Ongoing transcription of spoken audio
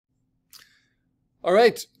All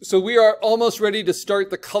right, so we are almost ready to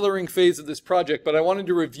start the coloring phase of this project, but I wanted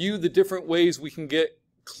to review the different ways we can get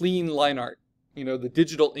clean line art, the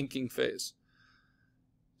digital inking phase.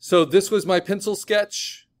 So this was my pencil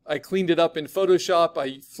sketch. I cleaned it up in Photoshop.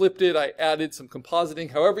 I flipped it. I added some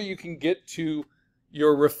compositing. However you can get to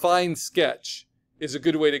your refined sketch is a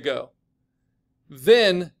good way to go.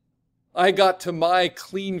 Then I got to my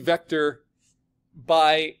clean vector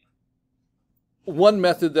by one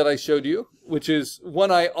method that I showed you, which is one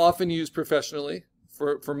I often use professionally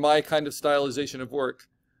for my kind of stylization of work,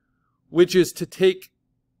 which is to take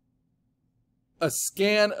a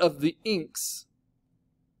scan of the inks.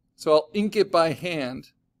 So I'll ink it by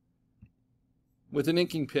hand with an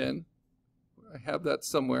inking pen. I have that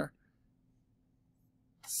somewhere.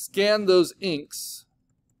 Scan those inks.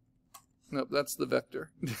 Nope, that's the vector.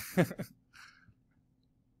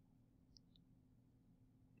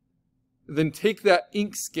 Then take that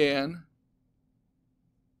ink scan.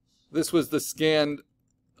 This was the scan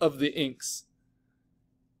of the inks.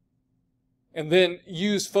 And then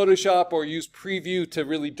use Photoshop or use Preview to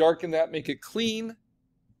really darken that, make it clean.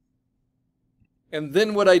 And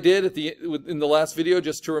then what I did in the last video,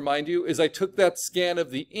 just to remind you, is I took that scan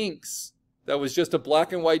of the inks that was just a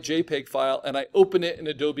black and white JPEG file, and I open it in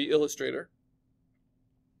Adobe Illustrator.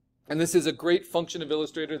 And this is a great function of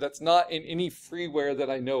Illustrator that's not in any freeware that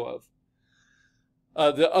I know of.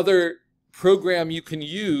 The other program you can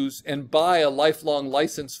use and buy a lifelong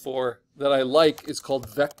license for that I like is called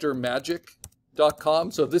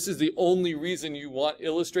vectormagic.com. So this is the only reason you want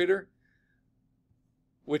Illustrator,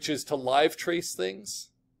 which is to live trace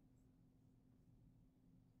things.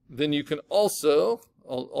 Then you can also,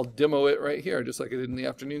 I'll demo it right here, just like I did in the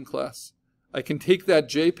afternoon class. I can take that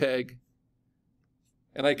JPEG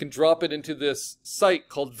and I can drop it into this site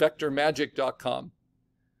called vectormagic.com.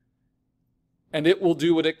 And it will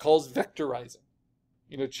do what it calls vectorizing,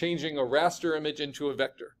 changing a raster image into a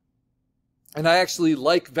vector. And I actually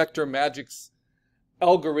like VectorMagic's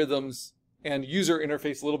algorithms and user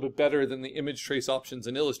interface a little bit better than the image trace options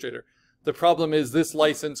in Illustrator. The problem is this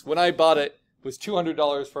license, when I bought it, was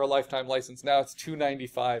 $200 for a lifetime license. Now it's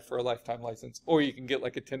 $295 for a lifetime license, or you can get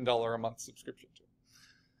like a $10 a month subscription to it.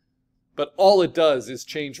 But all it does is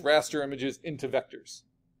change raster images into vectors.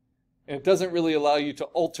 And it doesn't really allow you to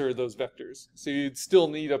alter those vectors. So you'd still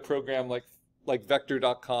need a program like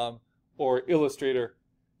vector.com or Illustrator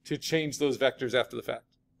to change those vectors after the fact.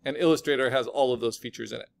 And Illustrator has all of those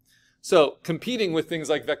features in it. So competing with things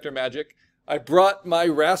like VectorMagic, I brought my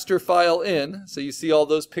raster file in. So you see all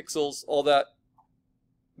those pixels, all that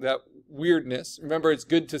weirdness. Remember, it's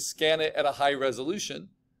good to scan it at a high resolution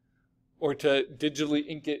or to digitally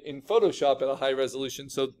ink it in Photoshop at a high resolution.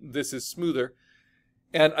 So this is smoother.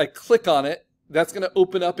 And I click on it. That's going to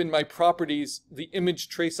open up in my properties the image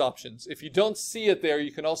trace options. If you don't see it there,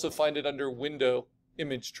 you can also find it under Window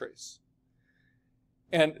Image Trace.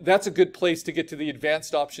 And that's a good place to get to the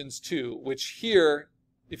advanced options too, which here,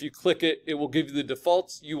 if you click it, it will give you the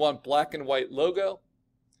defaults. You want black and white logo.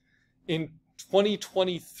 In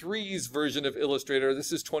 2023's version of Illustrator,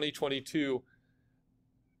 this is 2022,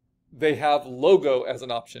 they have logo as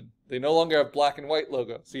an option. They no longer have black and white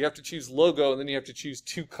logo. So you have to choose logo, and then you have to choose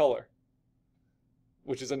 2 color,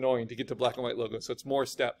 which is annoying to get to black and white logo. So it's more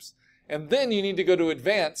steps. And then you need to go to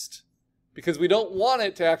advanced, because we don't want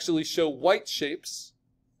it to actually show white shapes,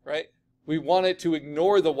 right? We want it to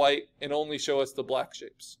ignore the white and only show us the black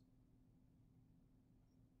shapes.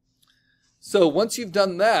 So once you've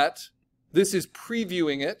done that, this is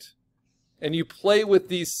previewing it, and you play with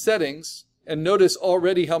these settings. And notice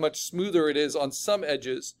already how much smoother it is on some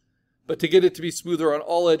edges. But to get it to be smoother on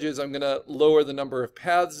all edges, I'm going to lower the number of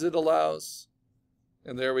paths it allows.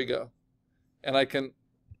 And there we go. And I can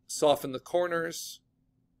soften the corners.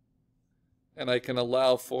 And I can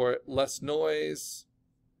allow for less noise.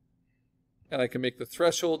 And I can make the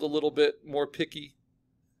threshold a little bit more picky.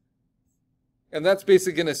 And that's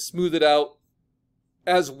basically going to smooth it out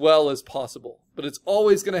as well as possible. But it's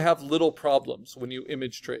always going to have little problems when you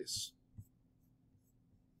image trace.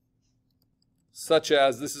 Such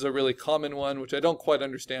as, this is a really common one, which I don't quite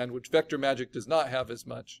understand, which VectorMagic does not have as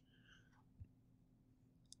much.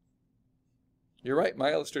 You're right,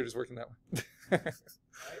 my Illustrator is working that way.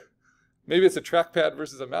 Maybe it's a trackpad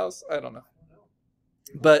versus a mouse, I don't know.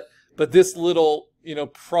 But this little,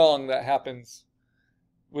 prong that happens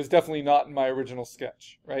was definitely not in my original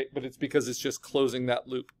sketch, right? But it's because it's just closing that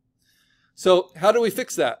loop. So how do we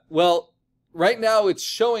fix that? Well, right now it's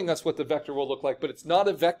showing us what the vector will look like, but it's not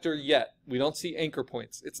a vector yet. We don't see anchor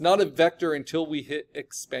points. It's not a vector until we hit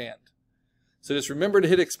expand. So just remember to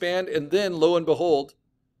hit expand, and then lo and behold,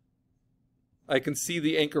 I can see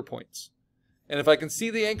the anchor points. And if I can see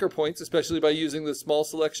the anchor points, especially by using the small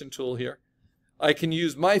selection tool here, I can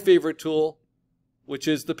use my favorite tool, which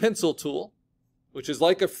is the pencil tool, which is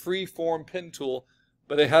like a free-form pen tool,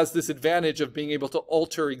 but it has this advantage of being able to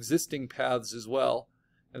alter existing paths as well.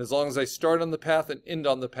 And as long as I start on the path and end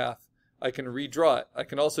on the path, I can redraw it. I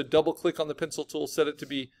can also double-click on the pencil tool, set it to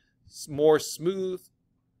be more smooth,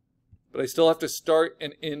 but I still have to start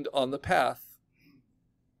and end on the path.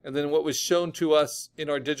 And then what was shown to us in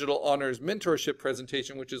our Digital Honors mentorship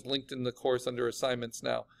presentation, which is linked in the course under assignments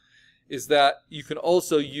now, is that you can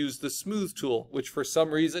also use the smooth tool, which for some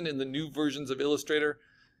reason in the new versions of Illustrator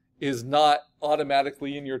is not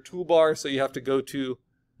automatically in your toolbar. So you have to go to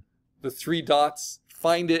the 3 dots,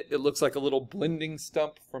 find it. It looks like a little blending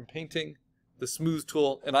stump from painting, the smooth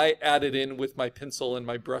tool, and I add it in with my pencil and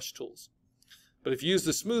my brush tools. But if you use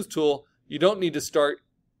the smooth tool, you don't need to start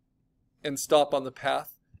and stop on the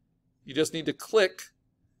path. You just need to click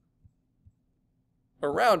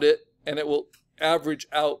around it and it will average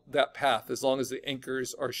out that path as long as the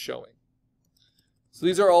anchors are showing. So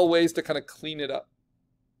these are all ways to kind of clean it up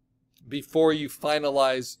before you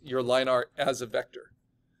finalize your line art as a vector.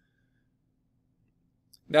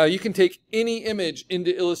 Now you can take any image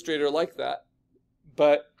into Illustrator like that,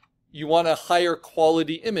 but you want a higher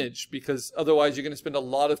quality image because otherwise you're going to spend a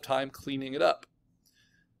lot of time cleaning it up.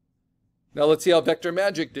 Now let's see how Vector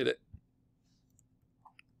Magic did it.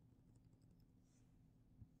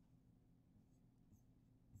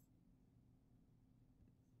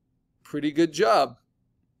 Pretty good job.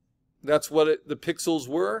 That's what the pixels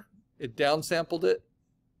were. It downsampled it.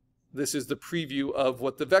 This is the preview of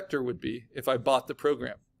what the vector would be if I bought the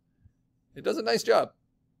program. It does a nice job.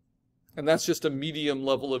 And that's just a medium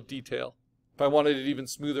level of detail. If I wanted it even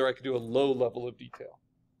smoother, I could do a low level of detail,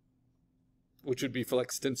 which would be for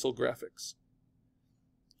like stencil graphics.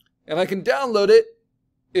 And I can download it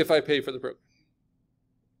if I pay for the program.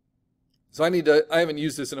 So I haven't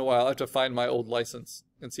used this in a while. I have to find my old license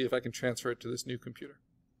and see if I can transfer it to this new computer.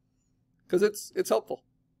 Because it's helpful.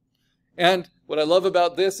 And what I love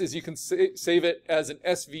about this is you can save it as an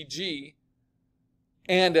SVG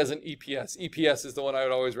and as an EPS. EPS is the one I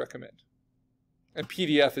would always recommend. And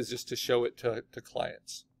PDF is just to show it to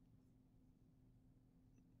clients.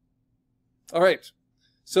 All right.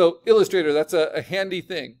 So Illustrator, that's a handy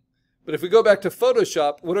thing. But if we go back to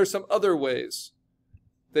Photoshop, what are some other ways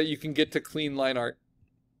that you can get to clean line art?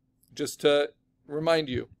 Just to remind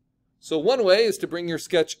you. So one way is to bring your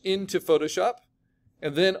sketch into Photoshop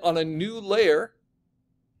and then on a new layer.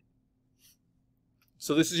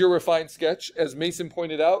 So this is your refined sketch. As Mason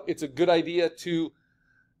pointed out, it's a good idea to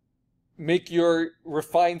make your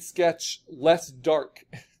refined sketch less dark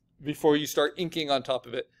before you start inking on top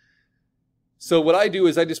of it. So what I do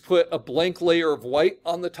is I just put a blank layer of white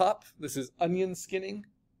on the top. This is onion skinning.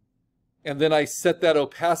 And then I set that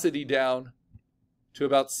opacity down to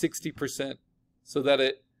about 60% so that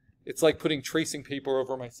it's like putting tracing paper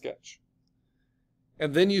over my sketch.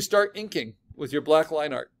 And then you start inking with your black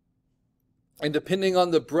line art. And depending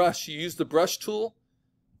on the brush, you use the brush tool.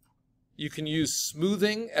 You can use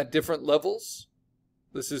smoothing at different levels.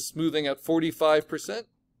 This is smoothing at 45%.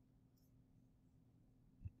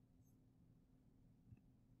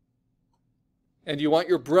 And you want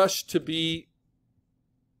your brush to be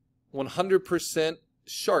 100%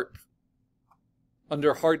 sharp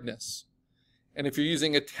under hardness. And if you're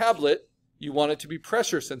using a tablet, you want it to be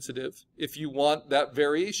pressure sensitive if you want that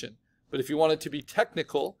variation. But if you want it to be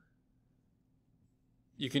technical,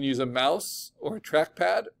 you can use a mouse or a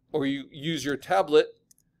trackpad, or you use your tablet,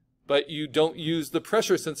 but you don't use the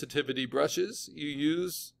pressure sensitivity brushes. You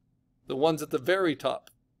use the ones at the very top.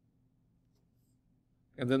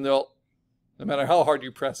 And then no matter how hard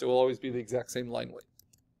you press, it will always be the exact same line weight.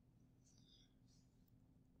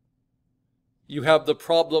 You have the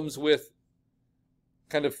problems with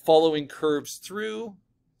kind of following curves through.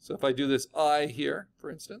 So if I do this eye here, for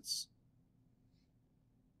instance,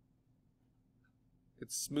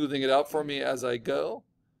 it's smoothing it out for me as I go.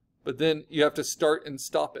 But then you have to start and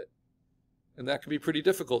stop it. And that can be pretty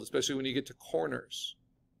difficult, especially when you get to corners.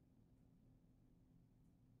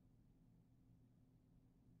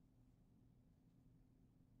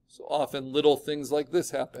 So often little things like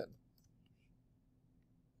this happen.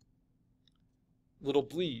 Little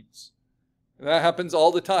bleeds. And that happens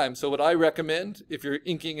all the time. So what I recommend, if you're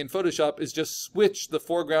inking in Photoshop, is just switch the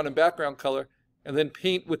foreground and background color and then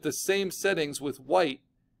paint with the same settings with white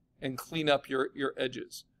and clean up your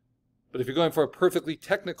edges. But if you're going for a perfectly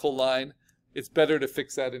technical line, it's better to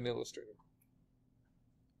fix that in Illustrator.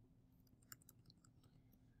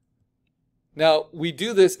 Now, we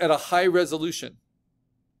do this at a high resolution,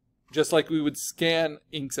 just like we would scan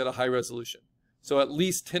inks at a high resolution. So at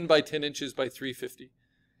least 10 by 10 inches by 350.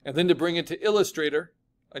 And then to bring it to Illustrator,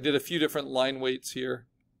 I did a few different line weights here,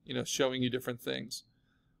 showing you different things.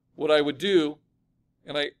 What I would do,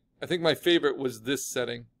 and I think my favorite was this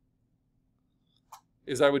setting,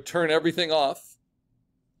 is I would turn everything off,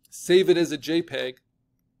 save it as a JPEG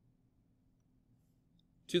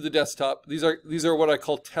to the desktop. These are what I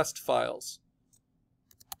call test files,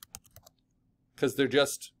 because they're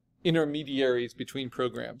just intermediaries between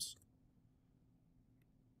programs.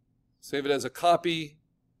 Save it as a copy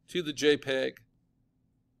to the JPEG.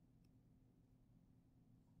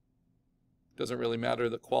 Doesn't really matter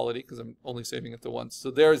the quality because I'm only saving it the once.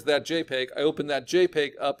 So there's that JPEG. I open that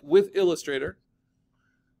JPEG up with Illustrator.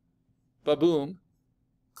 Ba-boom.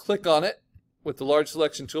 Click on it with the large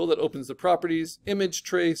selection tool that opens the properties, image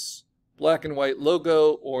trace, black and white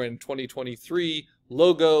logo, or in 2023,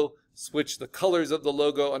 logo. Switch the colors of the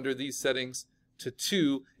logo under these settings to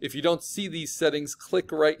 2. If you don't see these settings,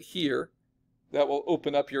 click right here. That will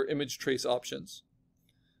open up your image trace options.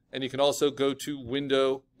 And you can also go to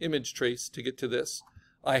Window Image Trace to get to this.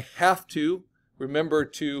 I have to remember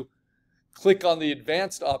to click on the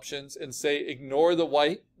advanced options and say ignore the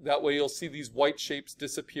white. That way you'll see these white shapes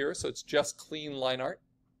disappear, so it's just clean line art.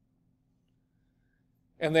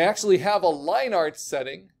 And they actually have a line art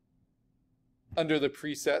setting under the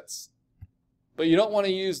presets, but you don't want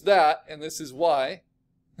to use that, and this is why.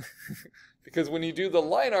 Because when you do the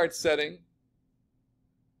line art setting,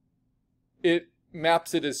 it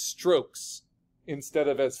maps it as strokes instead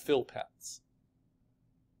of as fill paths.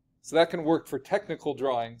 So that can work for technical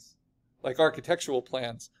drawings, like architectural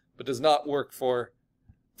plans, but does not work for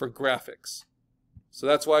graphics. So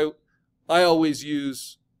that's why I always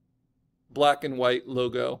use black and white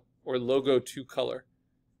logo or logo to color.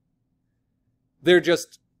 They're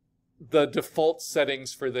just the default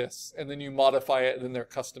settings for this, and then you modify it, and then they're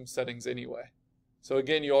custom settings anyway. So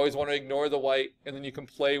again, you always want to ignore the white, and then you can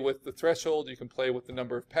play with the threshold, you can play with the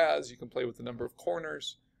number of paths, you can play with the number of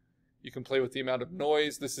corners, you can play with the amount of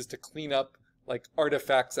noise. This is to clean up like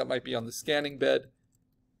artifacts that might be on the scanning bed.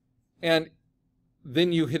 And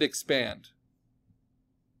then you hit expand.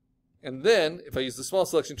 And then, if I use the small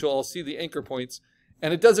selection tool, I'll see the anchor points,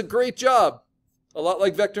 and it does a great job. A lot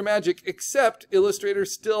like Vector Magic, except Illustrator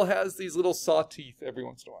still has these little saw teeth every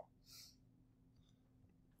once in a while.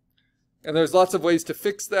 And there's lots of ways to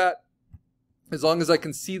fix that. As long as I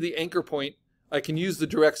can see the anchor point, I can use the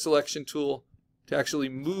direct selection tool to actually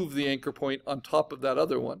move the anchor point on top of that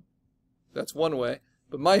other one. That's one way.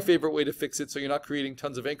 But my favorite way to fix it so you're not creating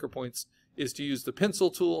tons of anchor points is to use the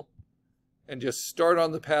pencil tool and just start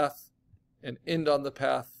on the path and end on the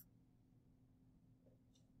path,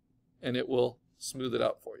 and it will smooth it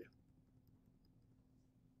out for you.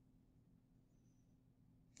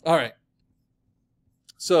 All right.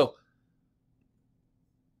 So,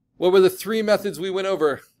 what were the 3 methods we went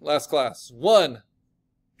over last class? 1,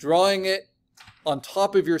 drawing it on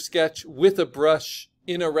top of your sketch with a brush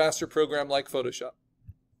in a raster program like Photoshop.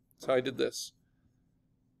 That's how I did this.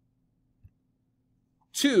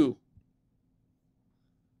 2,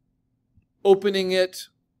 opening it.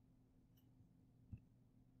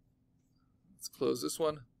 Let's close this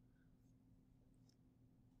one.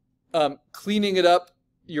 Cleaning it up,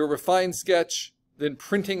 your refined sketch, then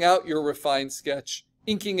printing out your refined sketch,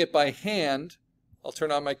 inking it by hand. I'll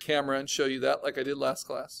turn on my camera and show you that like I did last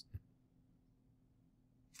class.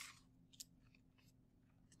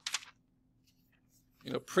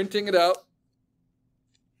 Printing it out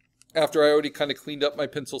after I already kind of cleaned up my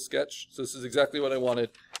pencil sketch. So this is exactly what I wanted.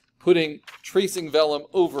 Putting tracing vellum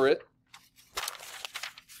over it,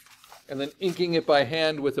 and then inking it by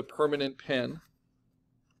hand with a permanent pen.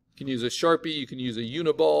 You can use a Sharpie, you can use a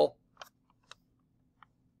Uniball.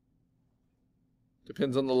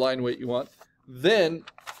 Depends on the line weight you want. Then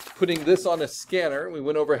putting this on a scanner. We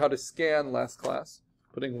went over how to scan last class.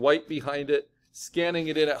 Putting white behind it, scanning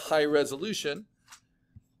it in at high resolution.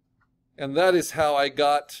 And that is how I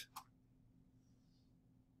got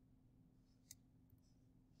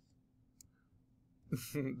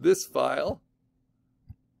this file.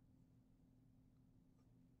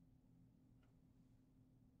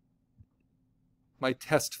 My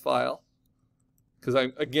test file. Because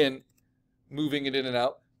I'm, again, moving it in and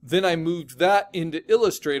out. Then I moved that into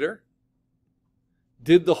Illustrator.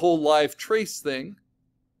 Did the whole live trace thing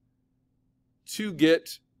to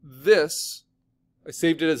get this. I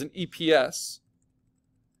saved it as an EPS.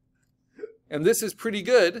 And this is pretty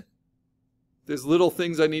good. There's little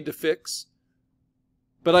things I need to fix.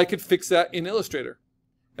 But I could fix that in Illustrator.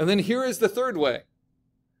 And then here is the third way.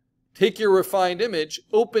 Take your refined image,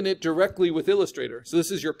 open it directly with Illustrator. So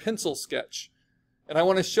this is your pencil sketch. And I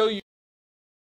want to show you